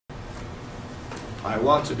I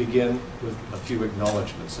want to begin with a few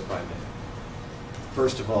acknowledgments, if I may.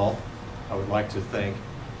 First of all, I would like to thank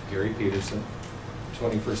Gary Peterson,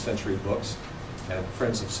 21st Century Books, and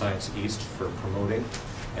Friends of Science East for promoting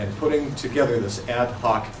and putting together this ad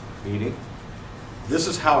hoc meeting. This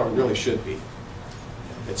is how it really should be.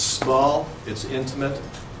 It's small, it's intimate.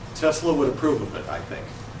 Tesla would approve of it, I think.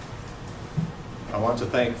 I want to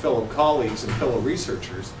thank fellow colleagues and fellow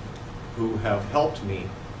researchers who have helped me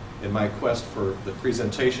in my quest for the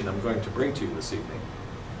presentation I'm going to bring to you this evening.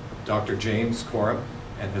 Dr. James Coram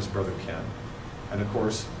and his brother Ken. And of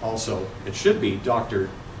course, also, it should be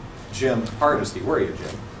Dr. Jim Hardesty. Where are you,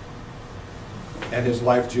 Jim? And his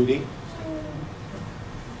wife, Judy.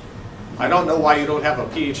 I don't know why you don't have a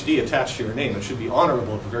PhD attached to your name. It should be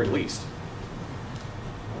honorable at the very least.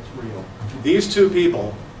 That's real. These two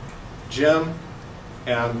people, Jim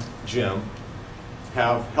and Jim,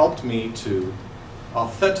 have helped me to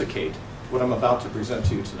authenticate what I'm about to present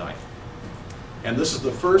to you tonight. And this is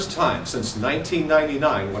the first time since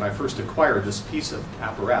 1999, when I first acquired this piece of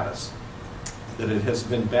apparatus, that it has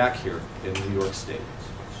been back here in New York State.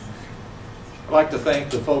 I'd like to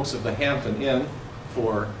thank the folks of the Hampton Inn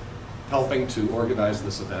for helping to organize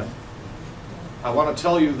this event. I want to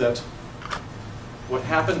tell you that what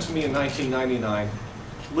happened to me in 1999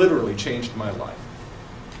 literally changed my life.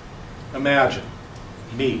 Imagine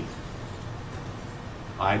me.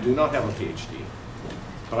 I do not have a PhD,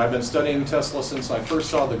 but I've been studying Tesla since I first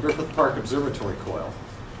saw the Griffith Park Observatory coil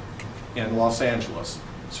in Los Angeles,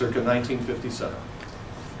 circa 1957.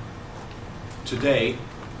 Today,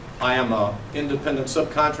 I am an independent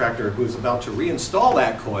subcontractor who is about to reinstall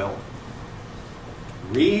that coil,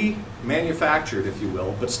 remanufactured, if you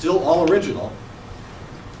will, but still all original,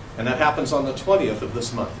 and that happens on the 20th of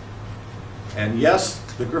this month. And yes,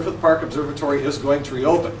 the Griffith Park Observatory is going to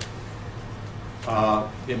reopen.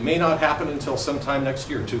 It may not happen until sometime next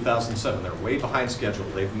year, 2007. They're way behind schedule.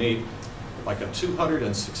 They've made like a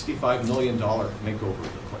 $265 million makeover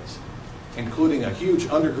of the place, including a huge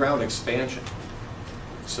underground expansion.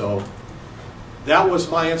 So that was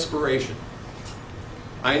my inspiration.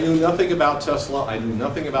 I knew nothing about Tesla. I knew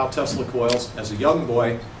nothing about Tesla coils. As a young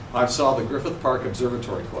boy, I saw the Griffith Park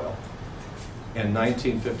Observatory coil in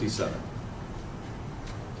 1957.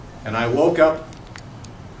 And I woke up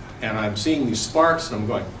and I'm seeing these sparks and I'm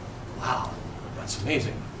going, wow, that's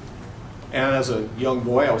amazing. And as a young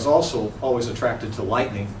boy, I was also always attracted to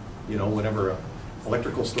lightning, you know, whenever an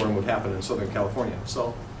electrical storm would happen in Southern California.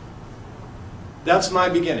 So that's my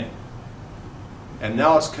beginning. And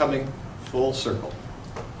now it's coming full circle.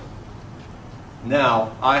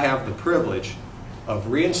 Now I have the privilege of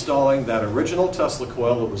reinstalling that original Tesla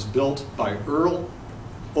coil that was built by Earl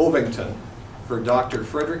Ovington for Dr.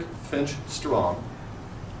 Frederick Finch Strong,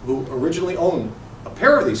 who originally owned a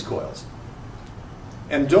pair of these coils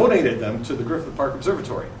and donated them to the Griffith Park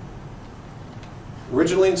Observatory.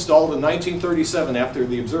 Originally installed in 1937 after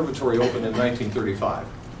the observatory opened in 1935.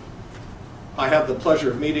 I had the pleasure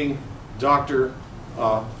of meeting Dr.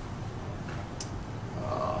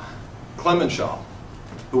 Clemenshaw,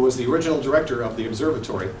 who was the original director of the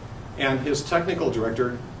observatory, and his technical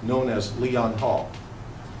director, known as Leon Hall.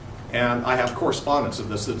 And I have correspondence of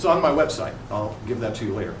this. It's on my website. I'll give that to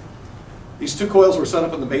you later. These two coils were set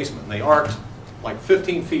up in the basement, and they arced like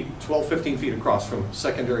 15 feet, 12, 15 feet across from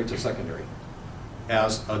secondary to secondary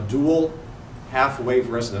as a dual half-wave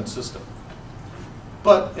resonance system.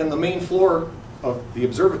 But in the main floor of the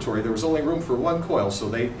observatory, there was only room for one coil, so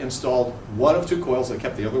they installed one of two coils. They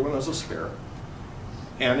kept the other one as a spare.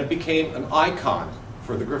 And it became an icon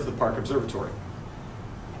for the Griffith Park Observatory.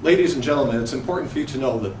 Ladies and gentlemen, it's important for you to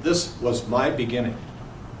know that this was my beginning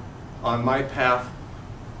on my path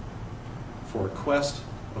for a quest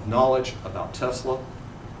of knowledge about Tesla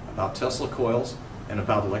coils, and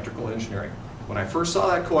about electrical engineering. When I first saw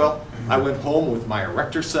that coil, I went home with my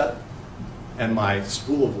erector set and my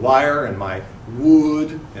spool of wire and my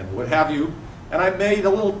wood and what have you, and I made a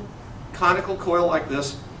little conical coil like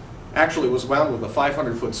this. Actually, it was wound with a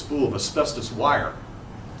 500-foot spool of asbestos wire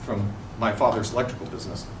from my father's electrical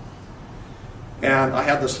business. And I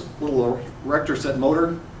had this little erector set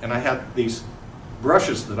motor, and I had these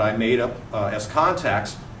brushes that I made up as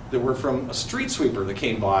contacts that were from a street sweeper that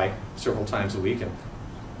came by several times a week, and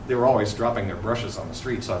they were always dropping their brushes on the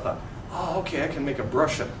street, so I thought, oh, okay, I can make a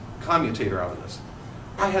brush commutator out of this.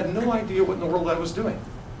 I had no idea what in the world I was doing.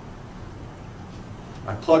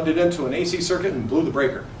 I plugged it into an AC circuit and blew the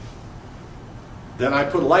breaker. Then I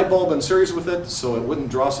put a light bulb in series with it so it wouldn't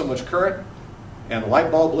draw so much current, and the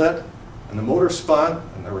light bulb lit, and the motor spun,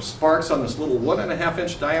 and there were sparks on this little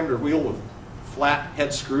 1.5-inch diameter wheel with flat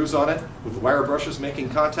head screws on it with wire brushes making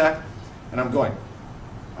contact, and I'm going,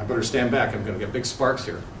 I better stand back, I'm going to get big sparks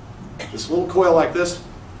here. This little coil like this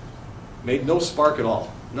made no spark at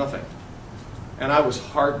all, nothing. And I was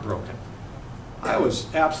heartbroken. I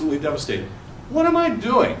was absolutely devastated. What am I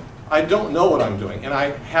doing? I don't know what I'm doing. And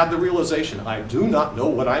I had the realization, I do not know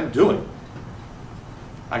what I'm doing.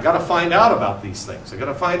 I got to find out about these things. I got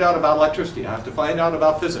to find out about electricity. I have to find out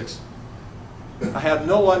about physics. I had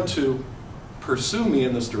no one to pursue me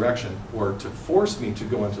in this direction or to force me to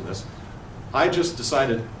go into this. I just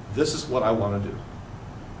decided this is what I want to do.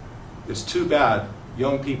 It's too bad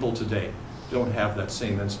young people today don't have that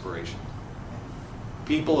same inspiration.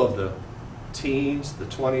 People of the teens, the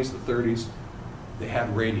 20s, the 30s, they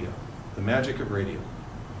had radio, the magic of radio.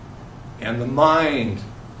 And the mind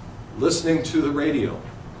listening to the radio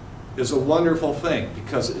is a wonderful thing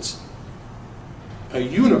because it's a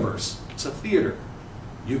universe, it's a theater.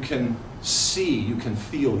 You can see, you can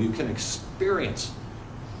feel, you can experience.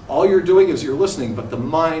 All you're doing is you're listening, but the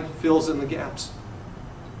mind fills in the gaps.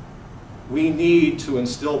 We need to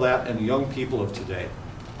instill that in young people of today.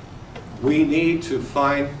 We need to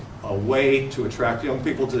find a way to attract young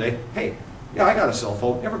people today. Hey, yeah, I got a cell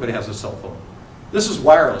phone. Everybody has a cell phone. This is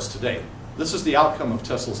wireless today. This is the outcome of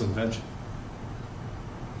Tesla's invention.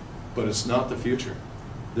 But it's not the future.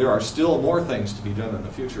 There are still more things to be done in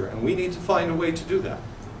the future, and we need to find a way to do that.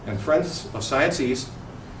 And Friends of Science East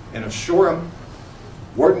and of Shoreham,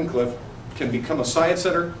 Wardenclyffe can become a science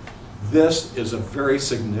center. This is a very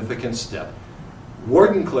significant step.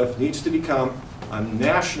 Wardenclyffe needs to become a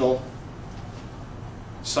national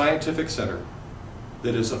scientific center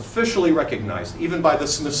that is officially recognized, even by the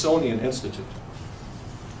Smithsonian Institute.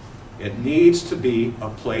 It needs to be a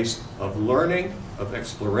place of learning, of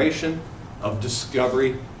exploration, of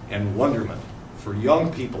discovery, and wonderment for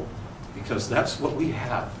young people, because that's what we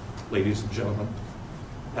have, ladies and gentlemen.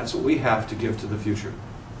 That's what we have to give to the future.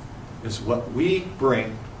 It's what we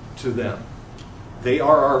bring to them. They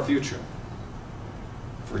are our future.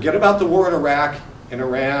 Forget about the war in Iraq, in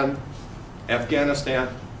Iran, Afghanistan.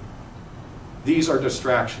 These are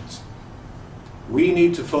distractions. We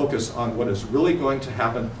need to focus on what is really going to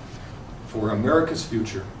happen for America's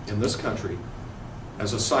future in this country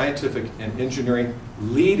as a scientific and engineering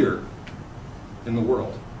leader in the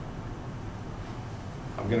world.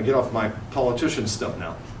 I'm going to get off my politician stuff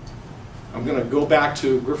now. I'm going to go back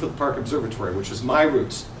to Griffith Park Observatory, which is my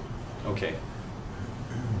roots. Okay.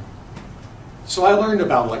 So I learned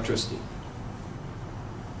about electricity.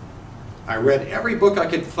 I read every book I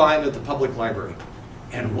could find at the public library.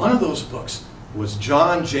 And one of those books was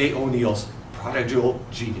John J. O'Neill's Prodigal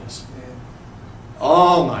Genius.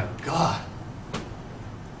 Oh my God.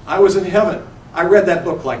 I was in heaven. I read that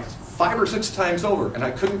book like 5 or 6 times over, and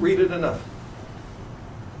I couldn't read it enough.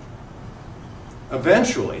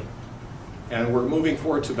 Eventually, and we're moving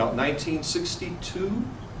forward to about 1962,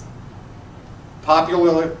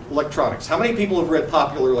 Popular Electronics. How many people have read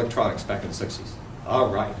Popular Electronics back in the 60s? All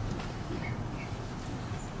right.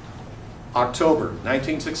 October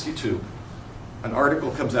 1962, an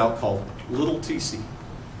article comes out called Little TC.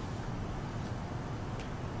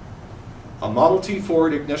 A Model T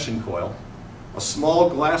Ford ignition coil, a small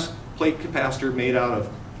glass plate capacitor made out of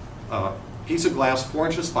a piece of glass 4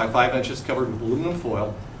 inches by 5 inches covered with aluminum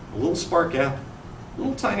foil, a little spark gap, a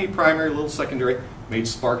little tiny primary, a little secondary, made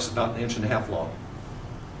sparks about 1.5 inches long.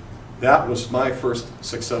 That was my first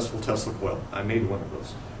successful Tesla coil. I made one of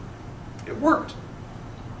those. It worked.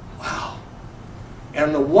 Wow.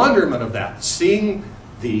 And the wonderment of that, seeing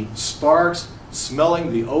the sparks,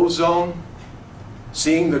 smelling the ozone,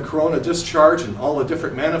 seeing the corona discharge and all the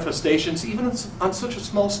different manifestations, even on such a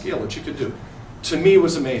small scale that you could do, to me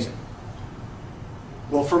was amazing.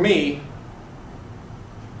 Well, for me,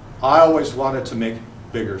 I always wanted to make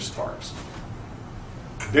bigger sparks.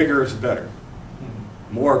 Bigger is better.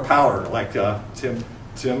 More power, like Tim,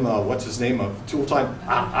 what's his name of Tool Time?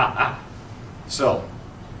 So,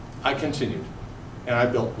 I continued, and I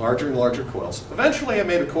built larger and larger coils. Eventually, I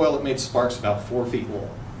made a coil that made sparks about 4 feet long.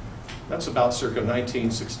 That's about circa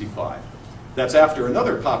 1965. That's after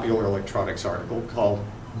another Popular Electronics article called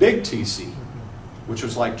Big TC, which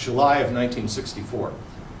was like July of 1964.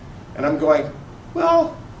 And I'm going,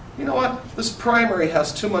 well, you know what? This primary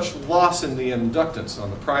has too much loss in the inductance on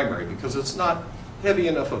the primary because it's not heavy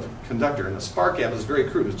enough of a conductor, and the spark gap is very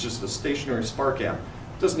crude. It's just a stationary spark gap.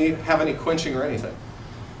 It doesn't have any quenching or anything.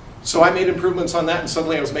 So I made improvements on that, and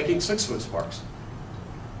suddenly I was making 6-foot sparks.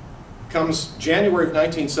 Comes January of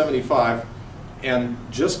 1975, and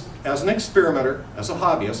just as an experimenter, as a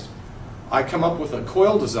hobbyist, I come up with a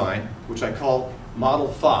coil design, which I call Model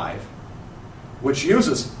 5, which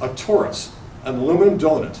uses a torus, an aluminum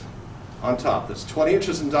donut on top that's 20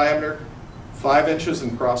 inches in diameter, 5 inches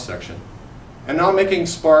in cross-section, and now making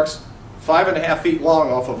sparks 5.5 feet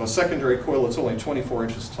long off of a secondary coil that's only 24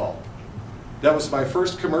 inches tall. That was my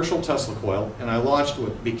first commercial Tesla coil, and I launched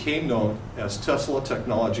what became known as Tesla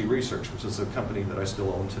Technology Research, which is a company that I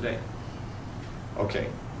still own today. Okay,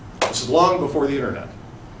 this is long before the internet.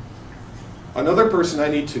 Another person I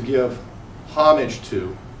need to give homage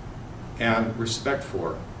to and respect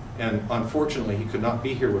for, and unfortunately he could not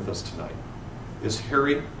be here with us tonight, is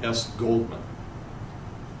Harry S. Goldman.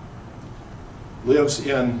 Lives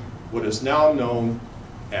in what is now known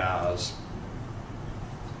as,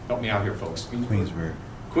 help me out here folks. Queensbury.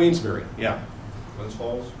 Queensbury, yeah. Glens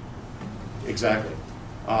Falls? Exactly.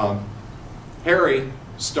 Harry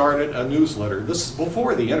started a newsletter, this is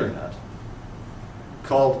before the internet,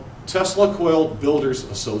 called Tesla Coil Builders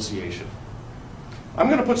Association. I'm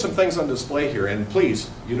going to put some things on display here, and please,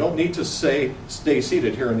 you don't need to stay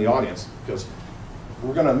seated here in the audience, because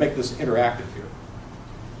we're going to make this interactive here.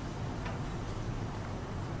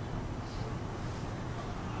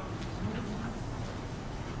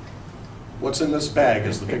 What's in this bag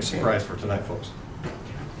is the big surprise for tonight, folks.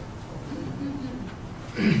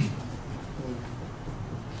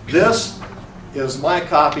 This is my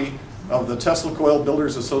copy of the Tesla Coil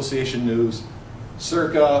Builders Association News,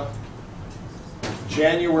 circa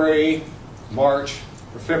January, March,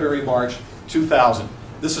 or February, March 2000.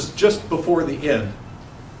 This is just before the end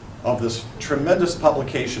of this tremendous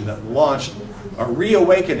publication that launched a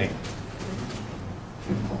reawakening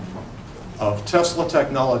of Tesla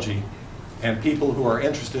technology and people who are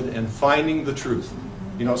interested in finding the truth.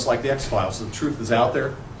 You know, it's like the X-Files. The truth is out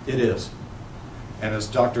there. It is. And as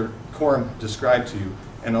Dr. Coram described to you,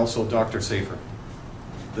 and also Dr. Safer,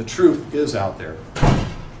 the truth is out there.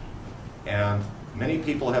 And many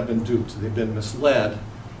people have been duped. They've been misled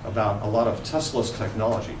about a lot of Tesla's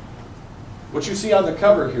technology. What you see on the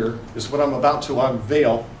cover here is what I'm about to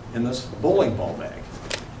unveil in this bowling ball bag.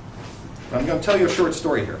 I'm going to tell you a short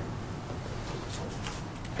story here.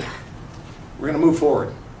 We're going to move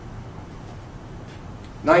forward.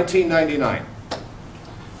 1999.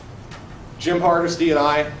 Jim Hardesty and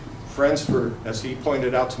I, friends for, as he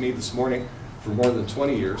pointed out to me this morning, for more than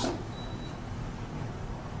 20 years,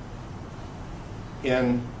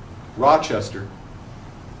 in Rochester,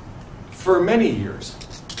 for many years,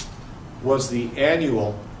 was the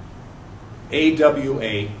annual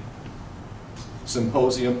AWA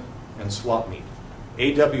Symposium and Swap Meet.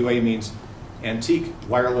 AWA means Antique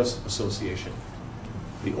Wireless Association,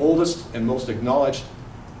 the oldest and most acknowledged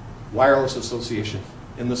wireless association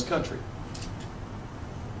in this country.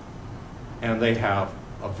 And they have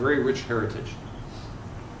a very rich heritage.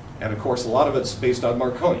 And of course, a lot of it's based on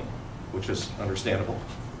Marconi, which is understandable.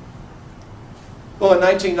 Well, in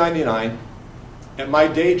 1999, at my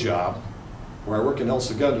day job, where I work in El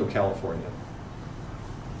Segundo, California,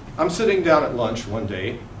 I'm sitting down at lunch one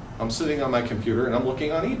day, I'm sitting on my computer and I'm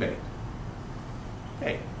looking on eBay.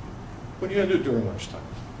 Hey, what are you going to do during lunchtime?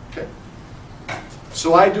 Okay.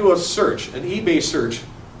 So I do a search, an eBay search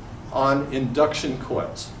on induction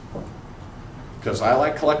coils, because I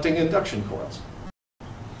like collecting induction coils.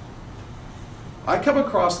 I come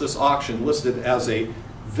across this auction listed as a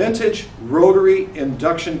vintage rotary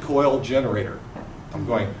induction coil generator. I'm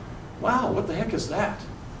going, wow, what the heck is that?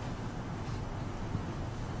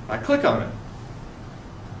 I click on it.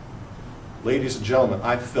 Ladies and gentlemen,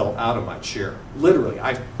 I fell out of my chair. Literally,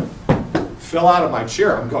 I fell out of my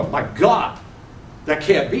chair. I'm going, my God, that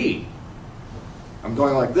can't be. I'm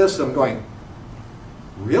going like this, and I'm going,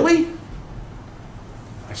 really?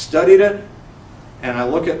 I studied it, and I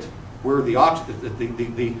look at where the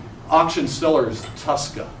auction seller is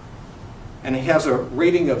Tusca, and he has a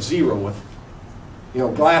rating of 0 with, you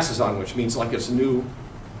know, glasses on, which means like it's a new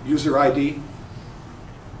user ID.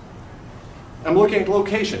 I'm looking at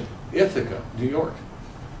location, Ithaca, New York.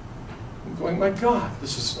 I'm going, my God,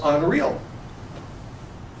 this is unreal.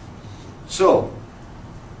 So,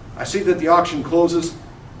 I see that the auction closes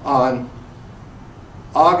on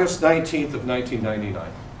August 19th of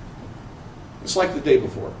 1999. It's like the day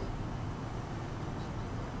before.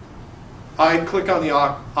 I click on the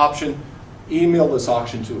option, email this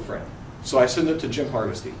auction to a friend. So I send it to Jim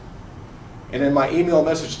Hardesty. And in my email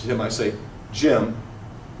message to him, I say, Jim,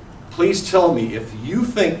 please tell me if you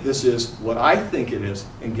think this is what I think it is,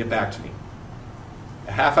 and get back to me.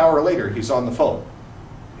 A half hour later, he's on the phone.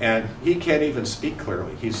 And he can't even speak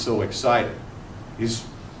clearly. He's so excited. He's,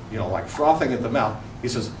 you know, like frothing at the mouth. He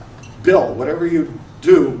says, Bill, whatever you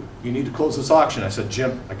do, you need to close this auction. I said,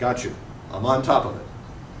 Jim, I got you. I'm on top of it.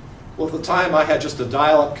 Well, at the time, I had just a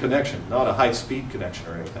dial-up connection, not a high-speed connection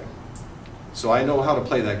or anything. So I know how to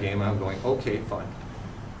play that game. I'm going, okay, fine.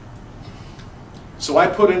 So I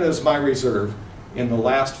put in as my reserve in the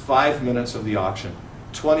last 5 minutes of the auction,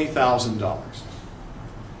 $20,000.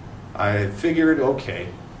 I figured, okay,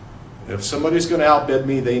 if somebody's going to outbid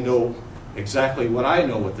me, they know exactly what I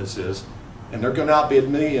know what this is, and they're going to outbid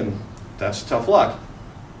me, and that's tough luck.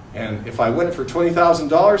 And if I win it for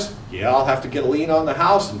 $20,000, yeah, I'll have to get a lien on the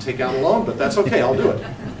house and take out a loan, but that's okay, I'll do it.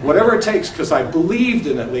 Whatever it takes, because I believed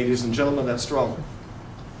in it, ladies and gentlemen, that strongly.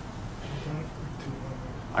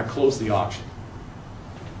 I closed the auction.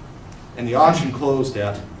 And the auction closed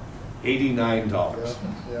at $89.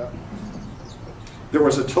 Yeah. There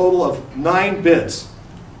was a total of 9 bids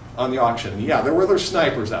on the auction. Yeah, there were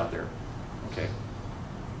snipers out there. Okay.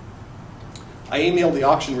 I emailed the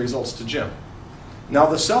auction results to Jim. Now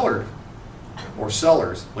the seller, or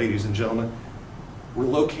sellers, ladies and gentlemen, were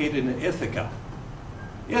located in Ithaca.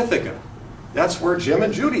 Ithaca. That's where Jim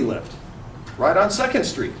and Judy lived, right on 2nd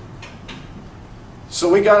Street. So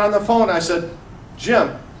we got on the phone. I said,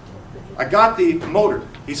 Jim, I got the motor.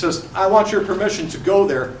 He says, I want your permission to go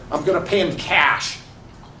there. I'm going to pay him cash.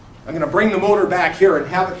 I'm going to bring the motor back here and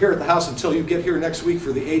have it here at the house until you get here next week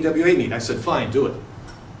for the AWA meeting. I said, fine, do it.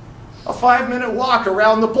 A 5-minute walk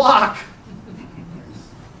around the block.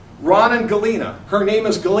 Ron and Galena. Her name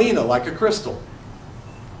is Galena, like a crystal.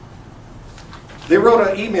 They wrote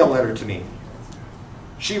an email letter to me.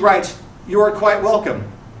 She writes, you are quite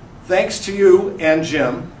welcome. Thanks to you and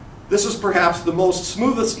Jim, this is perhaps the most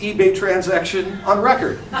smoothest eBay transaction on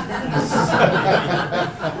record.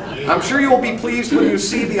 I'm sure you will be pleased when you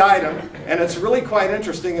see the item, and it's really quite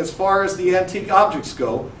interesting as far as the antique objects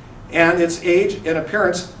go, and its age and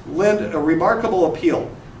appearance lend a remarkable appeal,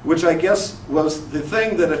 which I guess was the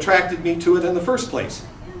thing that attracted me to it in the first place.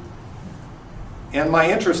 And my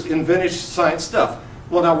interest in vintage science stuff.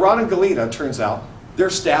 Well, now Ron and Galena, turns out, they're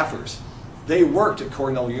staffers. They worked at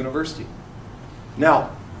Cornell University.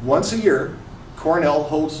 Now, once a year, Cornell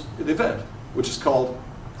holds an event, which is called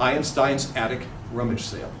Einstein's Attic Rummage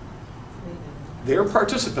Sale. They're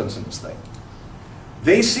participants in this thing.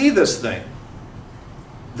 They see this thing.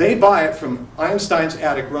 They buy it from Einstein's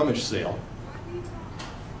Attic Rummage Sale,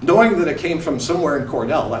 knowing that it came from somewhere in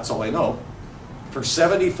Cornell, that's all I know, for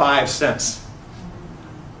 75 cents.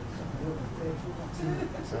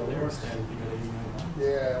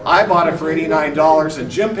 I bought it for $89 and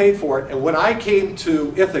Jim paid for it, and when I came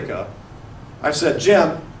to Ithaca, I said,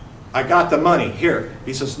 Jim, I got the money, here.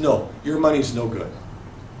 He says, no, your money's no good.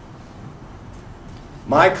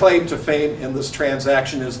 My claim to fame in this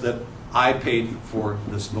transaction is that I paid for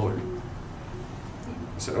this motor.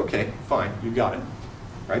 I said, okay, fine, you got it.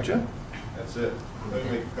 Right, Jim? That's it. Let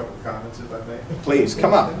me make a couple of comments, if I may. Please,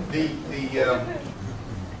 come up.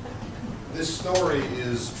 This story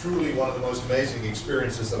is truly one of the most amazing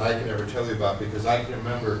experiences that I can ever tell you about, because I can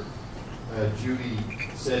remember Judy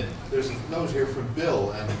said, there's a note here from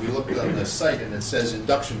Bill, and we looked on the site and it says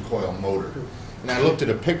induction coil motor. And I looked at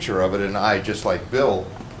a picture of it, and I, just like Bill,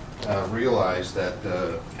 realized that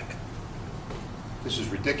this is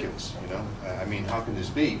ridiculous, you know? I mean, how can this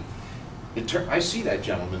be? I see that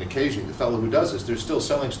gentleman occasionally, the fellow who does this. They're still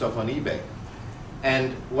selling stuff on eBay.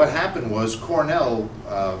 And what happened was Cornell,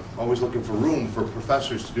 always looking for room for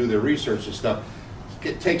professors to do their research and stuff,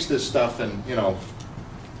 takes this stuff and, you know,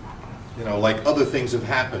 like other things have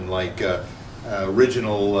happened, like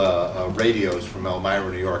original radios from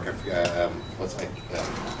Elmira, New York. I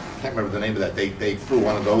can't remember the name of that. They threw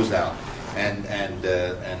one of those out. And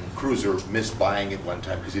Cruiser missed buying it one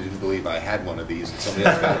time because he didn't believe I had one of these, and somebody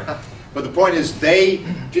else got it. But the point is, they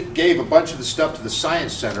gave a bunch of the stuff to the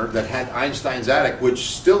Science Center that had Einstein's Attic, which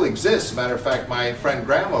still exists. As a matter of fact, my friend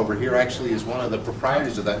Graham over here actually is one of the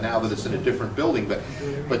proprietors of that now that it's in a different building.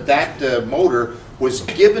 But that motor was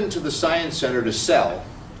given to the Science Center to sell,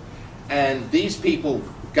 and these people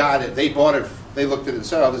got it. They bought it. They looked at it and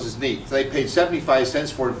said, oh, this is neat. So they paid 75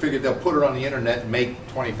 cents for it, figured they'll put it on the internet and make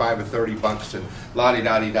 25 or 30 bucks and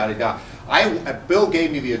la-di-da-di-da-di-da. Bill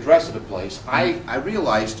gave me the address of the place. I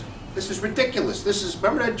realized, this is ridiculous. This is,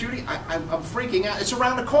 remember that, Judy? I'm freaking out. It's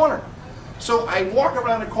around the corner. So I walk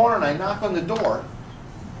around the corner and I knock on the door,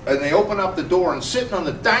 and they open up the door, and sitting on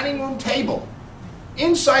the dining room table,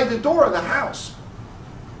 inside the door of the house,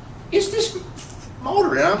 is this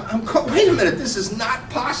motor. And I'm going, wait a minute, this is not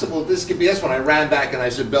possible. This could be. That's when I ran back and I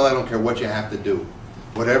said, Bill, I don't care what you have to do.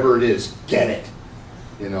 Whatever it is, get it.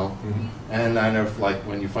 You know? Mm-hmm. And I never, like,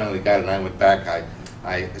 when you finally got it, and I went back,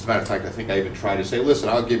 as a matter of fact, I think I even tried to say, listen,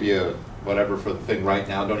 I'll give you whatever for the thing right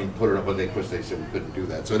now. Don't even put it up. But of course, they said we couldn't do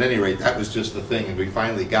that. So at any rate, that was just the thing, and we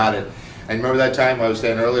finally got it. And remember that time I was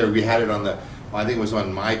saying earlier, we had it on the, I think it was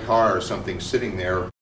on my car or something, sitting there.